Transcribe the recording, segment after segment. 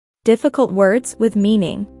Difficult words with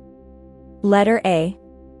meaning. Letter A.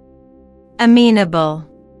 Amenable.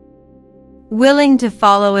 Willing to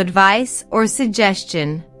follow advice or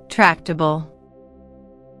suggestion, tractable.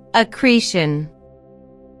 Accretion.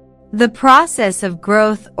 The process of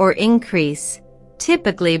growth or increase,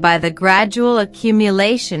 typically by the gradual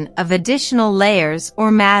accumulation of additional layers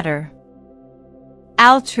or matter.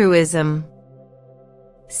 Altruism.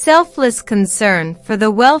 Selfless concern for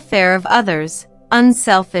the welfare of others,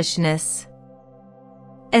 unselfishness.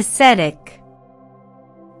 Ascetic.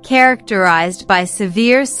 Characterized by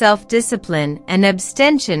severe self-discipline and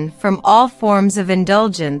abstention from all forms of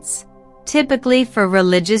indulgence, typically for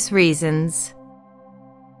religious reasons.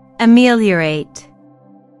 Ameliorate.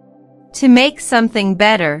 To make something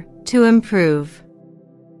better, to improve.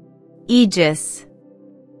 Aegis.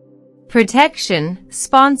 Protection,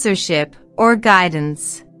 sponsorship, or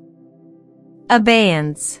guidance.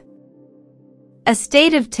 Abeyance. A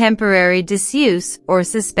state of temporary disuse or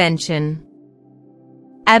suspension.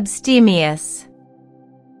 Abstemious.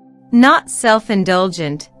 Not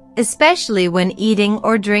self-indulgent, especially when eating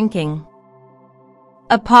or drinking.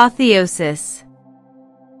 Apotheosis.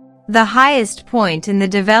 The highest point in the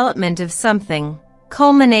development of something,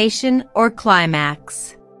 culmination or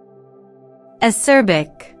climax.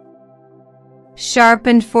 Acerbic. Sharp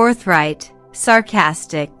and forthright,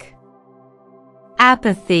 sarcastic.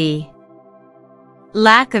 Apathy.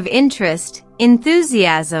 Lack of interest,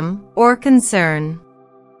 enthusiasm, or concern.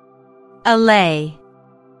 Allay.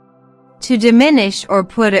 To diminish or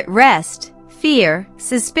put at rest, fear,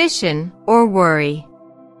 suspicion, or worry.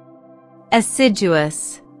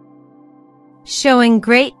 Assiduous. Showing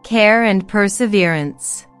great care and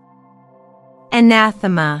perseverance.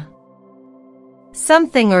 Anathema.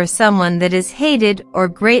 Something or someone that is hated or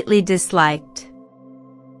greatly disliked.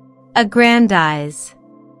 Aggrandize.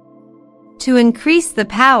 To increase the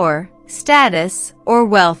power, status, or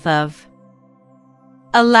wealth of.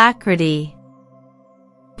 Alacrity.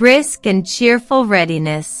 Brisk and cheerful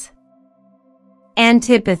readiness.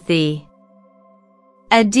 Antipathy.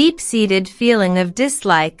 A deep-seated feeling of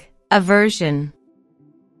dislike, aversion.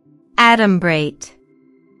 Adumbrate.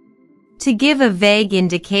 To give a vague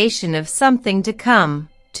indication of something to come,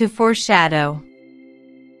 to foreshadow.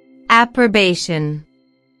 Approbation.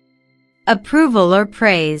 Approval or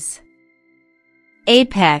praise.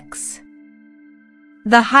 Apex.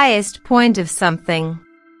 The highest point of something.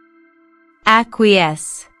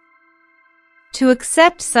 Acquiesce. To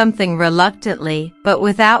accept something reluctantly but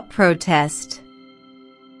without protest.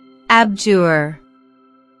 Abjure.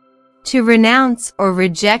 To renounce or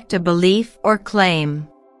reject a belief or claim.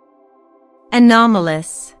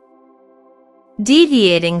 Anomalous.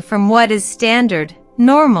 Deviating from what is standard,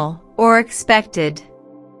 normal, or expected.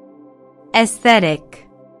 Aesthetic.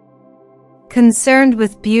 Concerned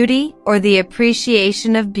with beauty or the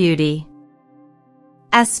appreciation of beauty.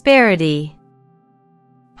 Asperity.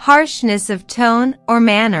 Harshness of tone or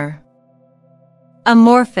manner.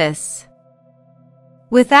 Amorphous.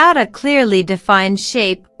 Without a clearly defined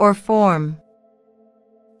shape or form.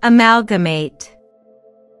 Amalgamate.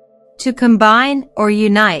 To combine or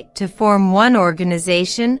unite to form one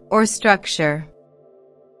organization or structure.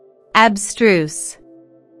 Abstruse.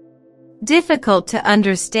 Difficult to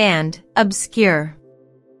understand, obscure.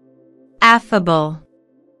 Affable.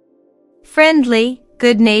 Friendly,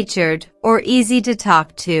 good-natured, or easy to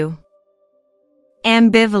talk to.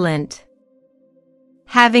 Ambivalent.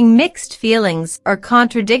 Having mixed feelings or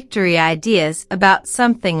contradictory ideas about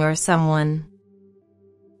something or someone.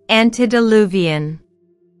 Antediluvian.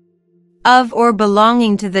 Of or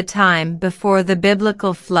belonging to the time before the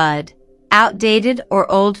biblical flood, outdated or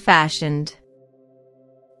old-fashioned.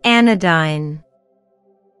 Anodyne.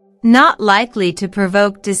 Not likely to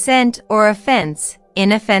provoke dissent or offense,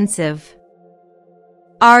 inoffensive.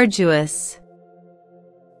 Arduous.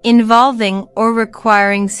 Involving or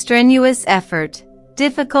requiring strenuous effort,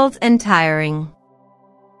 difficult and tiring.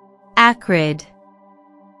 Acrid.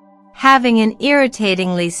 Having an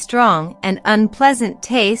irritatingly strong and unpleasant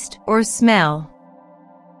taste or smell.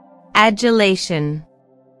 Adulation.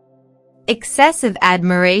 Excessive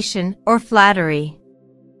admiration or flattery.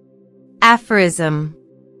 Aphorism.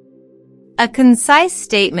 A concise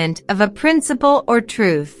statement of a principle or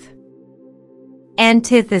truth.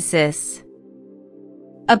 Antithesis.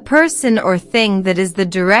 A person or thing that is the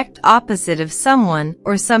direct opposite of someone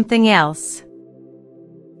or something else.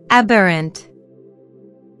 Aberrant.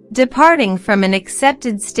 Departing from an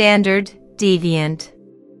accepted standard, deviant.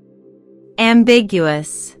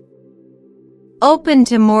 Ambiguous. Open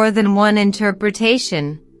to more than one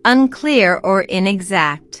interpretation, unclear or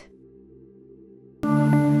inexact.